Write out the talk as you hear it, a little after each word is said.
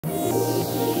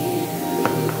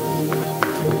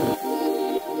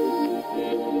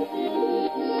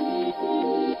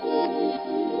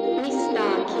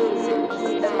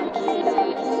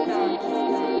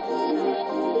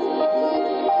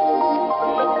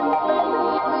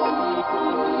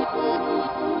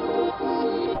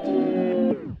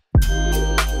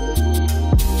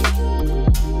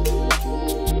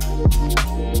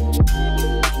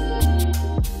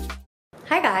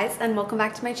and welcome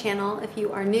back to my channel. If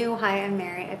you are new, hi, I'm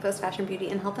Mary. I post fashion, beauty,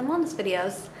 and health and wellness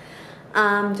videos.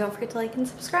 Don't forget to like and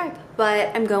subscribe.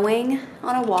 But I'm going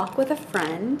on a walk with a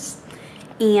friend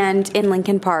and in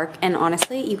Lincoln Park, and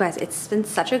honestly, you guys, it's been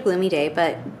such a gloomy day,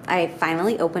 but I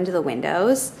finally opened the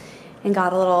windows and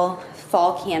got a little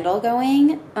fall candle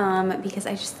going because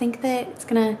I just think that it's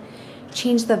gonna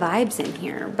change the vibes in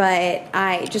here, but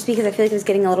just because I feel like it was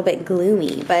getting a little bit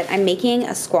gloomy. But I'm making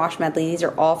a squash medley. These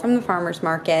are all from the farmer's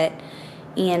market,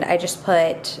 and I just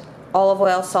put olive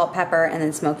oil, salt, pepper, and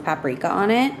then smoked paprika on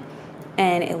it,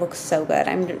 and it looks so good.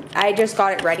 I just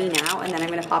got it ready now, and then I'm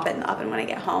gonna pop it in the oven when I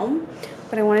get home.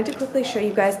 But I wanted to quickly show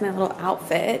you guys my little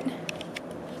outfit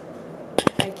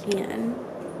if I can.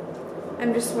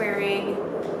 I'm just wearing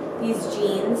these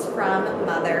jeans from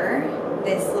Mother,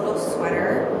 this little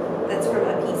sweater that's from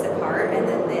A Piece Apart, and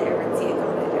then the Aritzia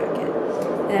Ghana jacket.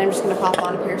 And I'm just gonna pop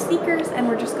on a pair of sneakers, and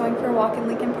we're just going for a walk in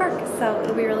Lincoln Park, so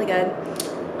it'll be really good.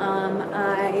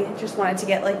 I just wanted to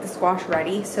get like the squash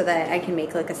ready so that I can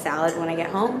make like a salad when I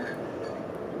get home.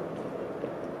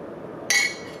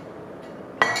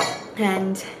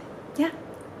 And yeah.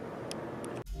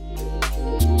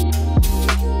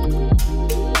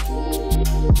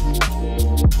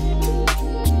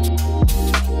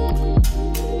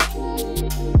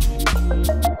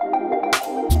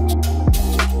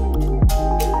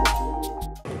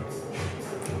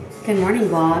 Good morning,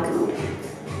 vlog.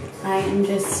 I am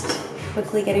just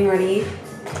quickly getting ready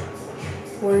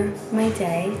for my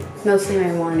day, mostly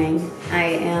my morning. I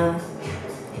am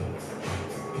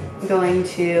going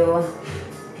to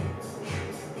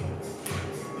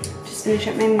just finish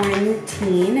up my morning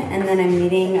routine, and then I'm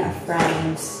meeting a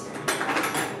friend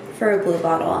for a blue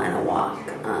bottle and a walk.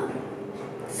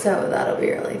 So that'll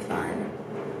be really fun.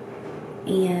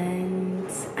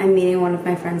 And I'm meeting one of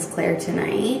my friends, Claire,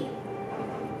 tonight.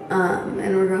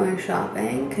 And we're going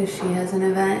shopping because she has an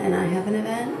event and I have an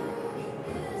event.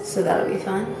 So that'll be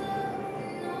fun.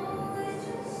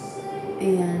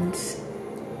 And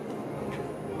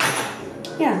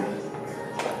yeah,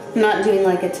 I'm not doing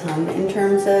like a ton in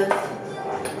terms of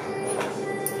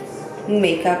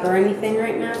makeup or anything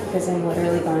right now because I'm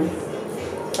literally going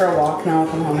for a walk. Now I'll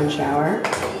come home and shower.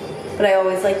 But I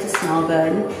always like to smell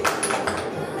good.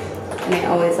 And I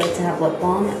always like to have lip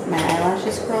balm, my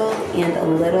eyelashes curled, and a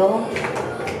little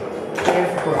bit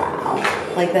of brow.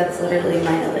 Like that's literally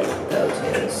my like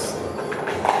go-tos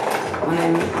when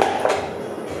I'm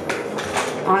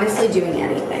honestly doing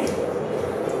anything.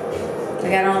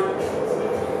 Like I don't,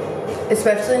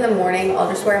 especially in the morning, I'll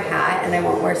just wear a hat and I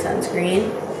won't wear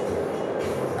sunscreen.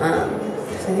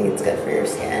 Because I think it's good for your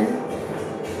skin.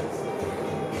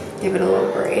 Give it a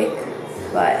little break,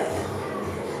 but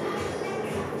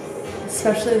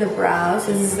especially the brows.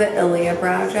 This is the Ilia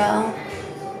brow gel.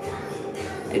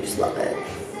 I just love it.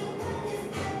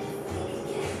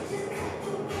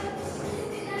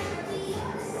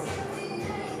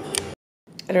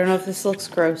 I don't know if this looks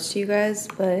gross to you guys,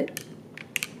 but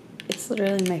it's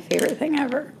literally my favorite thing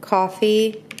ever.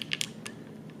 Coffee,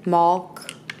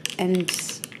 milk, and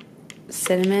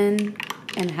cinnamon,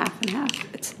 and half.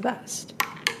 It's the best.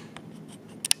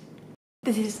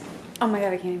 This is, oh my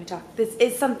god, I can't even talk. This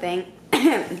is something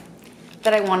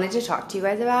that I wanted to talk to you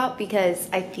guys about because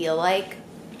I feel like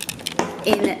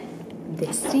in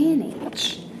this day and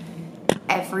age,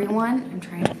 everyone, I'm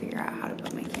trying to figure out how to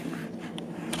put my camera.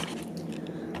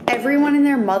 Everyone and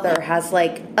their mother has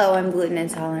like, oh, I'm gluten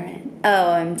intolerant. Oh,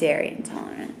 I'm dairy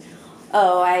intolerant.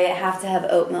 Oh, I have to have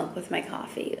oat milk with my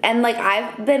coffee. And like,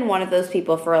 I've been one of those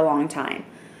people for a long time.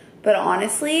 But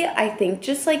honestly, I think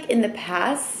just like in the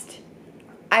past,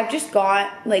 I've just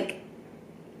got like,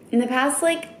 in the past,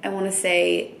 like, I want to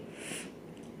say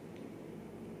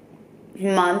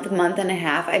month and a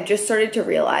half, I've just started to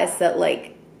realize that,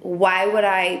 like, why would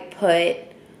I put,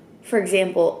 for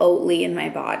example, Oatly in my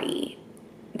body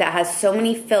that has so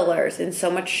many fillers and so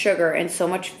much sugar and so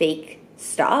much fake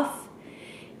stuff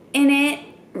in it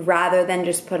rather than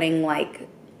just putting, like,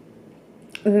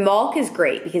 milk is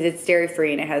great because it's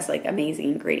dairy-free and it has, like,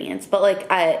 amazing ingredients. But, like,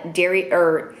 dairy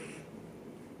or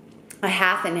a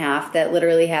half and half that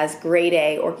literally has grade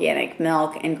A organic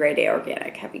milk and grade A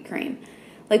organic heavy cream.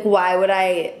 Like, why would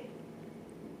I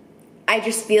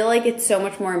just feel like it's so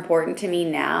much more important to me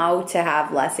now to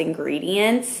have less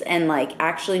ingredients and like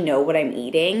actually know what I'm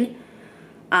eating,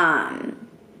 rather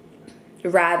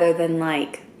than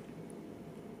like,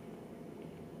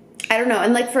 I don't know.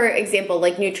 And like, for example,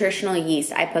 like nutritional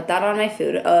yeast, I put that on my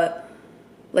food.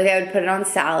 Like I would put it on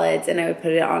salads and I would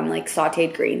put it on like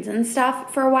sauteed greens and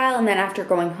stuff for a while. And then after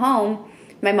going home,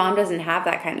 my mom doesn't have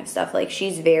that kind of stuff. Like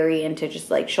she's very into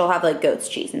just like, she'll have like goat's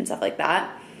cheese and stuff like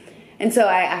that. And so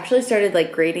I actually started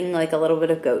like grating like a little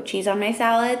bit of goat cheese on my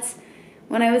salads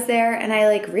when I was there. And I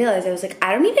like realized, I was like,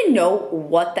 I don't even know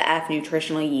what the F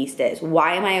nutritional yeast is.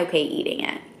 Why am I okay eating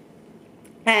it?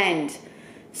 And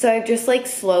so I've just like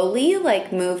slowly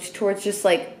like moved towards just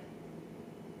like,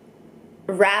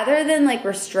 rather than like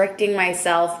restricting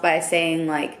myself by saying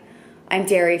like, I'm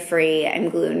dairy free, I'm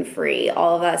gluten free,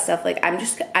 all of that stuff. Like I'm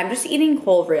just eating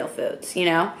whole real foods, you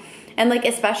know? And like,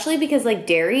 especially because like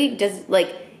dairy does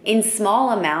like in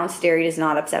small amounts, dairy does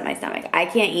not upset my stomach. I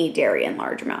can't eat dairy in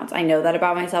large amounts. I know that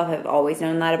about myself. I've always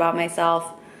known that about myself.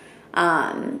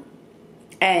 And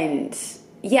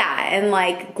yeah, and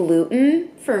like gluten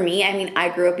for me, I mean, I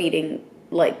grew up eating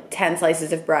like 10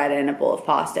 slices of bread and a bowl of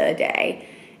pasta a day.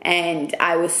 And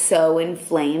I was so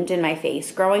inflamed in my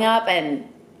face growing up, and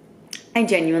I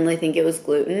genuinely think it was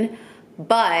gluten,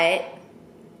 but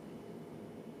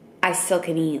I still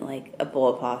can eat like a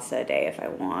bowl of pasta a day if I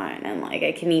want, and like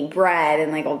I can eat bread,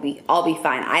 and like I'll be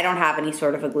fine. I don't have any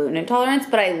sort of a gluten intolerance,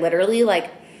 but I literally like,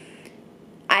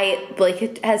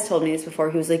 Blake has told me this before.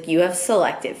 He was like, you have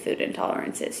selective food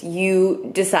intolerances.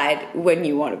 You decide when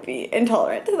you want to be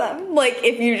intolerant to them. Like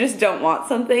if you just don't want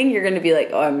something, you're going to be like,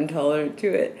 oh, I'm intolerant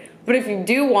to it. But if you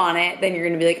do want it, then you're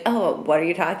going to be like, oh, what are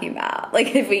you talking about?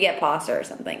 Like if we get pasta or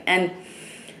something. And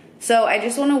so I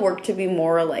just want to work to be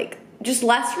more like, just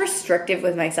less restrictive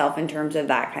with myself in terms of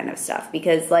that kind of stuff.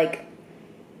 Because like,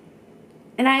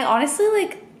 and I honestly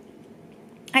like,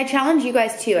 I challenge you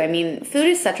guys too. I mean, food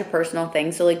is such a personal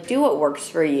thing. So like do what works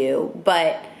for you.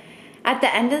 But at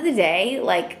the end of the day,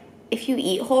 like if you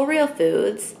eat whole real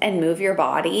foods and move your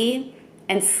body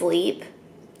and sleep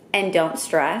and don't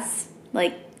stress,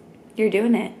 like you're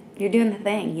doing it. You're doing the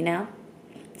thing, you know?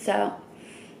 So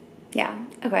yeah,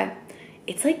 okay.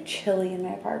 It's like chilly in my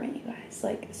apartment, you guys,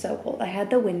 like so cold. I had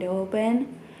the window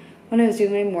open when I was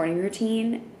doing my morning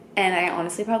routine, and I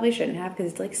honestly probably shouldn't have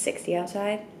because it's like 60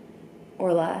 outside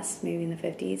or less, maybe in the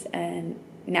 50s, and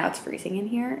now it's freezing in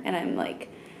here, and I'm like,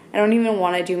 I don't even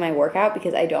want to do my workout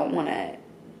because I don't want to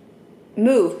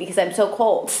move because I'm so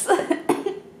cold.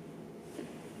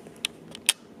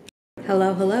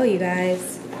 Hello, you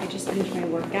guys. I just finished my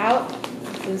workout.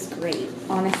 It was great.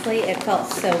 Honestly, it felt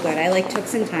so good. I like took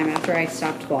some time after I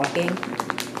stopped walking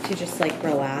to just like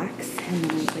relax, and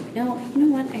then I was like, no, you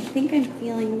know what? I think I'm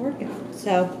feeling a workout.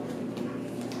 So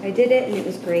I did it and it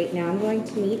was great. Now I'm going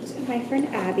to meet my friend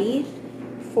Abby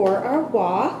for our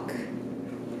walk.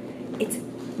 It's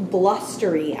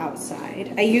blustery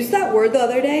outside. I used that word the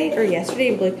other day or yesterday,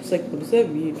 and Blake was like, what does that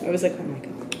mean? I was like, oh my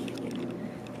God,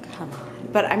 come on.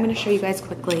 But I'm gonna show you guys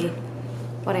quickly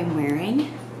what I'm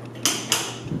wearing.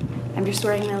 I'm just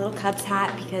wearing my little Cubs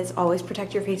hat because always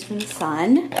protect your face from the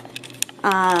sun.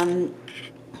 And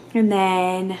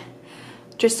then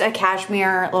just a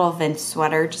cashmere little Vince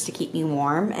sweater just to keep me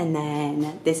warm. And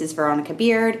then this is Veronica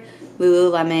Beard.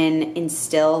 Lululemon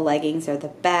Instill leggings are the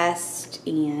best.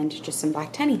 And just some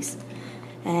black tennies.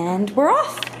 And we're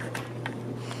off.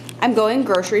 I'm going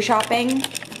grocery shopping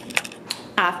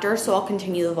after, so I'll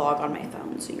continue the vlog on my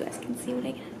phone so you guys can see what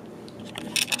I get.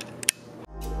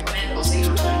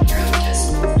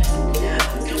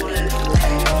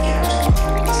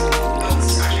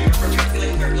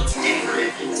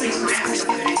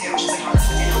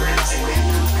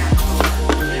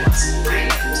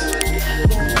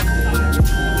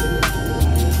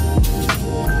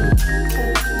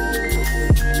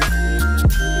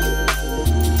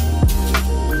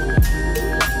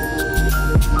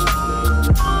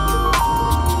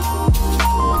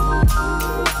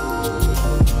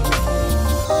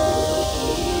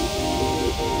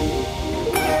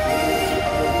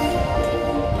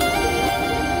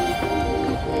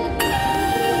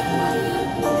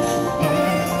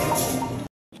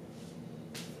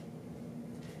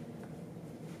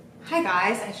 Hi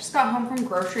guys, I just got home from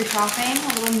grocery shopping,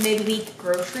 a little midweek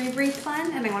grocery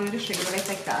refund, and I wanted to show you what I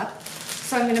picked up.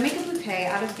 So I'm gonna make a bouquet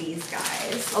out of these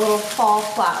guys, a little fall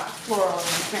floral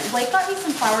arrangement. Blake got me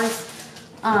some flowers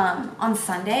on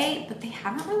Sunday, but they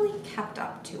haven't really kept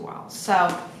up too well. So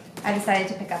I decided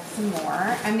to pick up some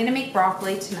more. I'm gonna make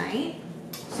broccoli tonight.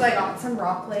 So I got some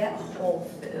broccoli at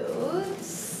Whole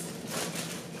Foods.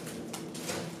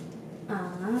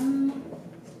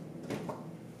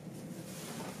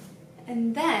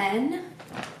 And then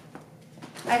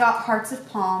I got hearts of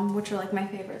palm, which are like my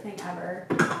favorite thing ever.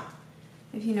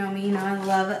 If you know me, you know I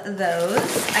love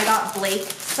those. I got Blake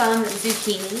some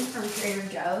zucchini from Trader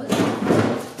Joe's.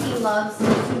 He loves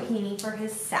zucchini for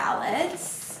his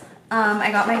salads. I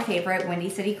got my favorite Windy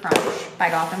City Crunch by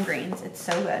Gotham Greens. It's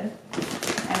so good.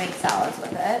 I make salads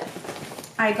with it.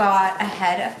 I got a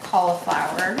head of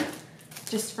cauliflower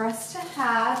just for us to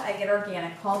have. I get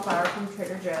organic cauliflower from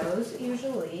Trader Joe's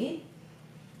usually.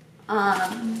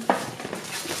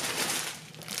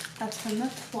 That's from the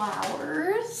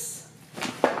flowers.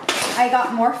 I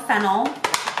got more fennel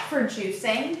for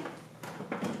juicing.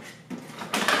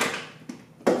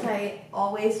 I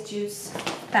always juice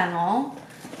fennel.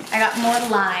 I got more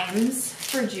limes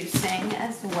for juicing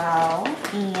as well,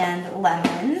 and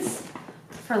lemons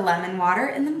for lemon water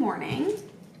in the morning.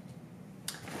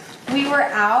 We were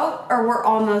out, or we're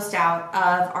almost out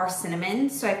of our cinnamon,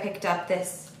 so I picked up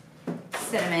this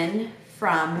cinnamon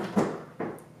from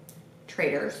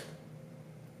Trader's.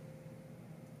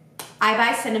 I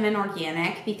buy cinnamon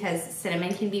organic because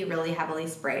cinnamon can be really heavily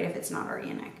sprayed if it's not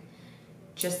organic.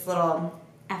 Just little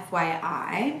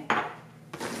FYI.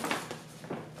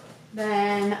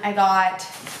 Then I got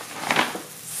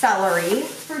celery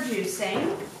for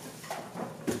juicing.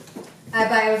 I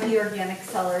buy the organic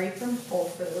celery from Whole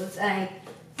Foods, and I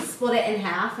split it in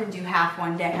half and do half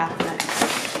one day, half the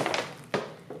next.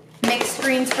 Mixed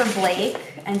greens for Blake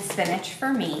and spinach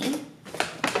for me.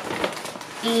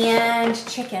 And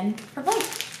chicken for Blake.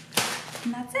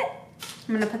 And that's it.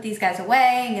 I'm gonna put these guys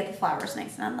away and get the flowers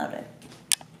nice and unloaded.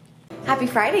 Happy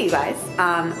Friday, you guys.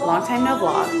 Long time no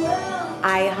vlog.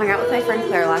 I hung out with my friend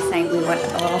Claire last night. We went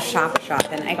a little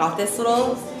shopping. I got this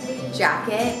little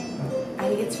jacket. I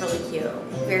think it's really cute.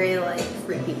 Very like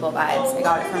Free People vibes. I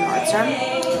got it from Nordstrom.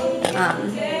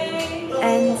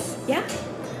 And yeah.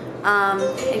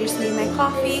 I just made my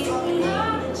coffee.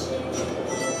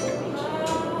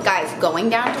 Guys, going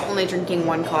down to only drinking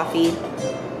one coffee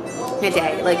a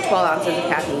day, like 12 ounces of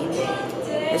caffeine,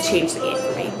 has changed the game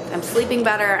for me. I'm sleeping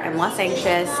better, I'm less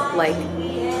anxious, like,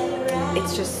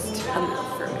 it's just a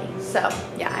move for me. So,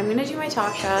 yeah, I'm gonna do my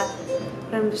Tasha,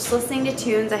 but I'm just listening to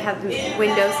tunes. I have the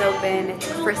windows open,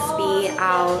 it's crispy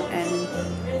out, and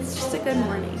it's just a good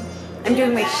morning. I'm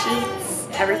doing my sheets,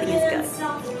 everything is good.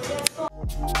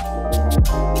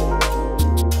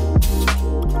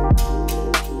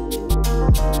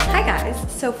 Hi guys,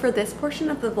 so for this portion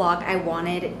of the vlog, I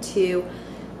wanted to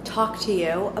talk to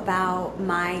you about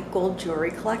my gold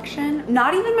jewelry collection.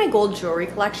 Not even my gold jewelry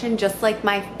collection, just like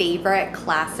my favorite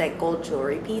classic gold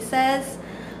jewelry pieces.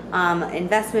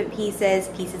 Investment pieces,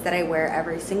 pieces that I wear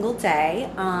every single day,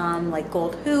 like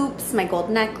gold hoops, my gold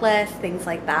necklace, things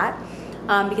like that,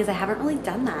 because I haven't really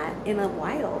done that in a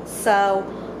while. So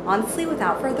honestly,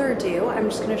 without further ado, I'm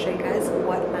just gonna show you guys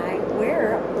what I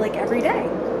wear like every day.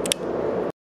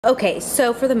 Okay,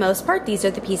 so for the most part, these are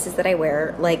the pieces that I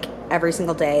wear like every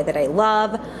single day that I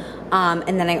love.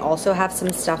 And then I also have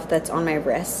some stuff that's on my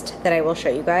wrist that I will show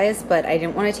you guys, but I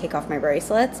didn't want to take off my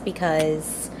bracelets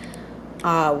because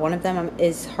one of them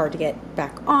is hard to get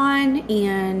back on,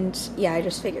 and yeah, I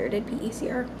just figured it'd be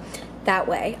easier that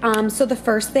way. So the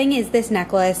first thing is this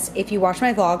necklace. If you watch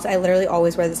my vlogs, I literally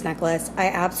always wear this necklace. I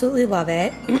absolutely love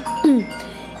it.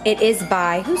 It is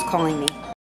by, who's calling me?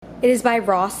 It is by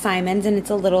Ross Simons, and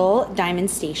it's a little diamond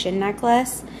station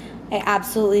necklace. I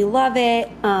absolutely love it.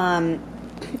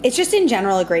 It's just in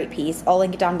general a great piece. I'll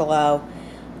link it down below.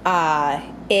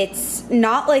 It's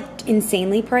not like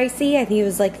insanely pricey. I think it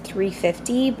was like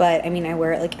 $3.50, but I mean, I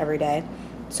wear it like every day,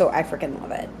 so I freaking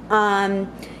love it.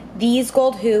 These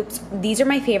gold hoops, these are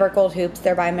my favorite gold hoops.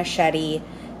 They're by Machete.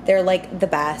 They're like the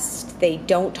best. They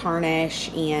don't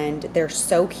tarnish, and they're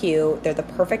so cute. They're the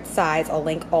perfect size. I'll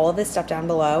link all of this stuff down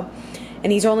below.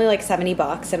 And these are only like 70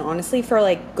 bucks. And honestly, for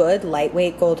like good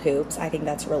lightweight gold hoops, I think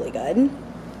that's really good.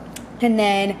 And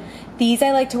then these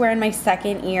I like to wear in my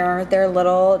second ear. They're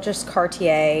little, just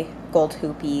Cartier gold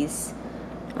hoopies.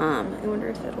 I wonder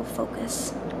if it'll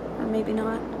focus, or maybe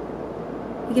not.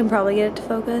 You can probably get it to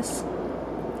focus.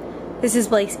 This is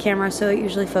Blake's camera, so it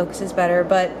usually focuses better,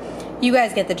 but you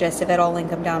guys get the gist of it. I'll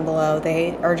link them down below.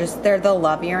 They are just, they're the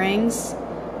Love earrings.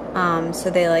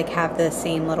 So they like have the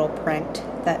same little print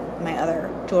that my other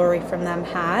jewelry from them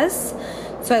has.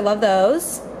 So I love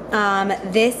those.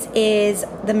 This is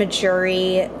the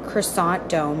Majuri Croissant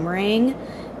Dome ring.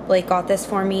 Blake got this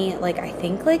for me, like, I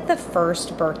think like the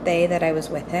first birthday that I was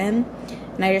with him.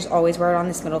 And I just always wear it on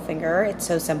this middle finger. It's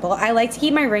so simple. I like to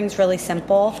keep my rings really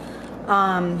simple.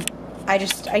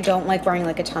 I don't like wearing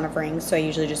like a ton of rings, so I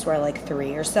usually just wear like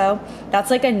 3 or so.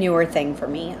 That's like a newer thing for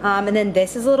me. And then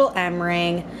this is a little M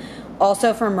ring,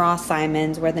 also from Ross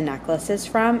Simons, where the necklace is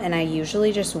from, and I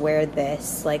usually just wear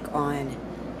this like on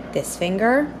this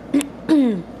finger.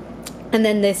 And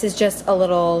then this is just a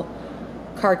little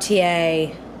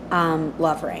Cartier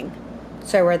love ring,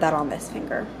 so I wear that on this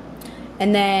finger.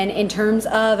 And then in terms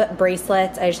of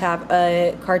bracelets, I just have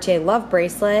a Cartier love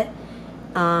bracelet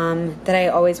that I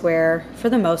always wear for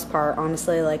the most part,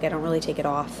 honestly. Like, I don't really take it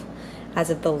off. as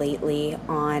of the lately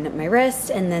on my wrist.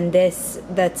 And then this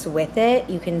that's with it,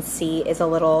 you can see, is a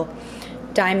little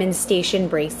diamond station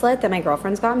bracelet that my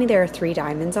girlfriend's got me. There are 3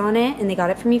 diamonds on it, and they got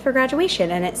it for me for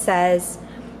graduation. And it says,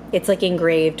 it's like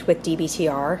engraved with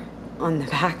DBTR on the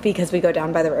back because we go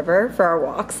down by the river for our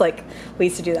walks. Like, we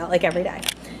used to do that like every day.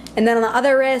 And then on the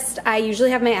other wrist, I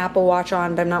usually have my Apple Watch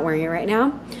on, but I'm not wearing it right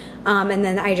now. And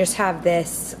then I just have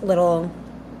this little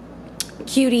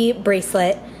cutie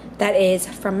bracelet that is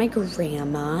from my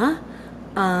grandma.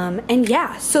 And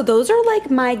yeah, so those are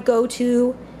like my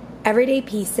go-to everyday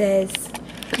pieces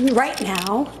right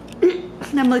now.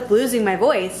 I'm like losing my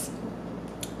voice.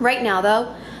 Right now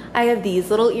though, I have these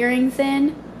little earrings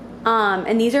in.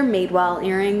 And these are Madewell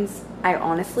earrings. I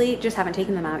honestly just haven't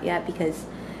taken them out yet because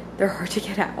they're hard to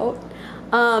get out.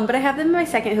 But I have them in my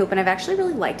second hoop, and I've actually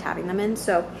really liked having them in.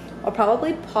 So I'll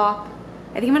probably pop,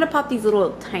 I think I'm gonna pop these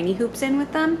little tiny hoops in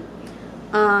with them.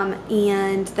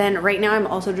 And then right now I'm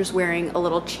also just wearing a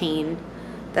little chain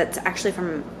that's actually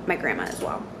from my grandma as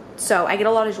well. So I get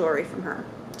a lot of jewelry from her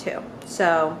too.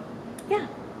 So yeah,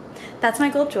 that's my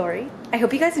gold jewelry. I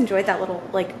hope you guys enjoyed that little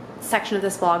like section of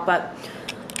this vlog, but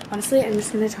honestly, I'm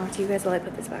just gonna talk to you guys while I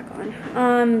put this back on.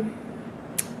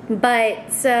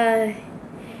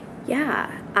 Yeah,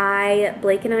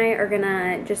 Blake and I are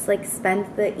gonna just like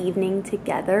spend the evening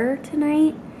together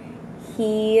tonight.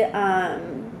 He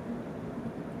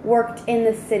worked in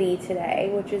the city today,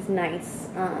 which is nice.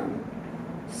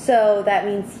 So that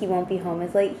means he won't be home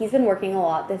as late. He's been working a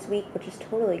lot this week, which is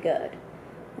totally good.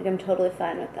 Like, I'm totally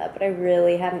fine with that, but I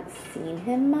really haven't seen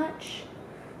him much.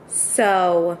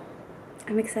 So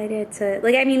I'm excited to,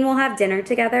 like, I mean, we'll have dinner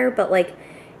together, but like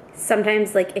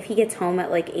sometimes like if he gets home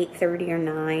at like 8:30 or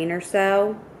 9 or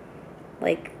so,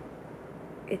 like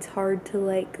it's hard to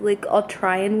like I'll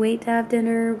try and wait to have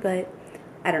dinner, but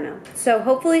I don't know. So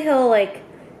hopefully he'll like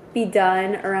be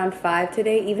done around 5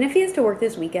 today. Even if he has to work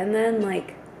this weekend, then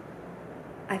like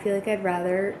I feel like I'd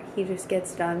rather he just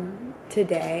gets done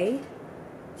today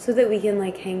so that we can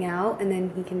like hang out, and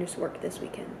then he can just work this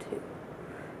weekend too.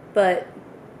 But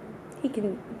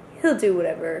he'll do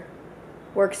whatever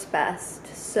works best.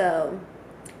 So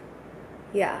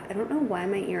yeah, I don't know why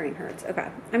my earring hurts. Okay,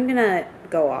 I'm gonna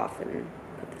go off and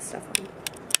put this stuff on.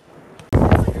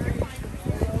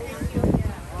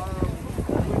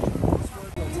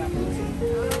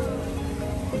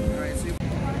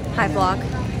 Hi vlog.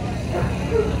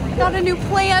 Got a new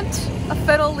plant, a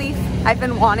fiddle leaf. I've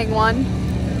been wanting one,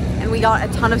 and we got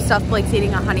a ton of stuff. Blake's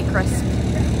eating a Honeycrisp.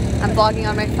 I'm vlogging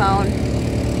on my phone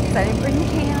because I didn't bring the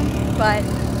can, but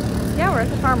yeah, we're at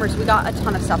the farmer's. We got a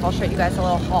ton of stuff. I'll show you guys a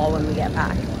little haul when we get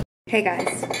back. Hey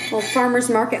guys, little farmer's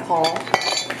market haul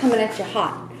coming at you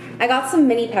hot. I got some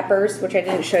mini peppers, which I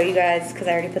didn't show you guys because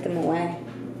I already put them away.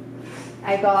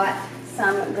 I got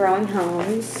some Growing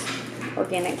Homes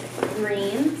organic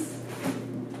greens.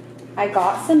 I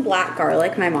got some black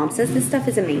garlic. My mom says this stuff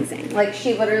is amazing. Like,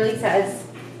 she literally says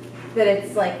that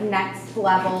it's like next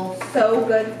level, so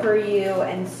good for you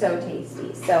and so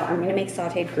tasty. So I'm gonna make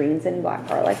sauteed greens and black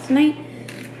garlic tonight.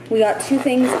 We got 2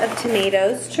 things of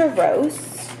tomatoes to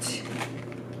roast.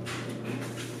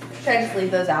 Should I just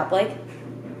leave those out, Blake?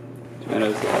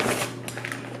 Tomatoes.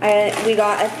 We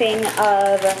got a thing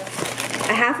of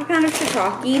a half a pound of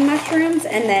shiitake mushrooms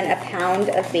and then a pound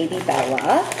of baby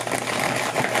Bella.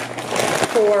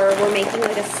 We're making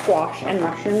like a squash and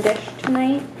mushroom dish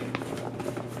tonight.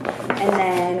 And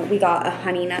then we got a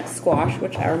honey nut squash,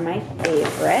 which are my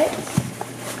favorite.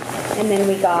 And then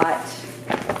we got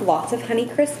lots of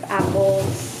Honeycrisp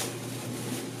apples.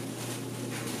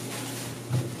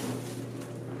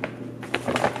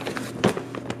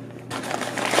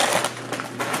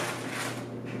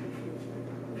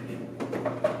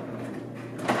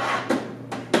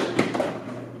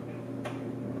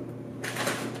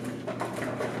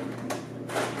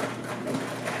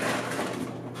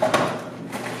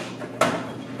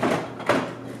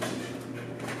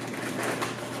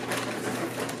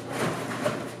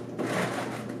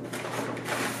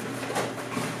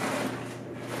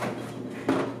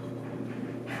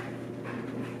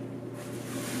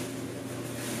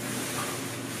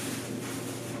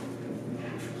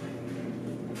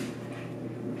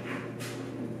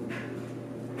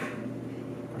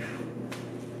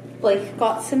 Blake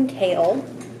got some kale.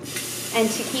 And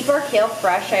to keep our kale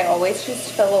fresh, I always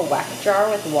just fill a wet jar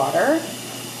with water.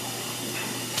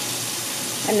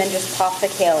 And then just pop the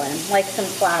kale in, like some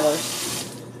flowers.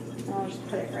 And I'll just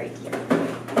put it right here.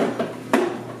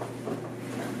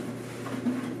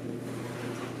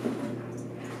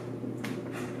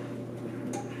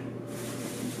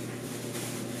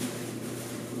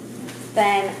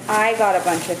 Then I got a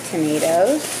bunch of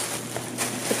tomatoes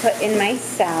to put in my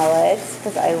salads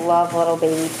because I love little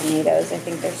baby tomatoes. I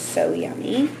think they're so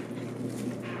yummy.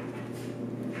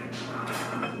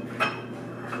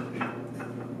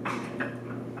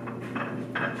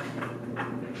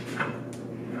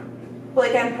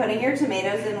 Like I'm putting your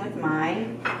tomatoes in with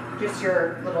mine, just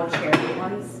your little cherry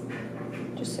ones,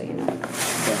 just so you know.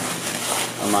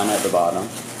 Yeah. Are mine at the bottom?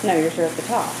 No, yours are at the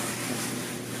top.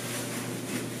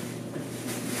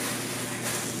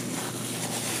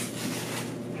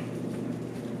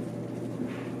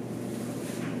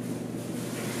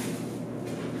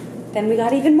 Then we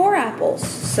got even more apples.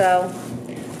 So,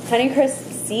 Honeycrisp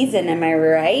season, am I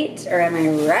right? Or am I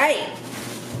right?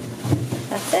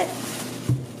 That's it.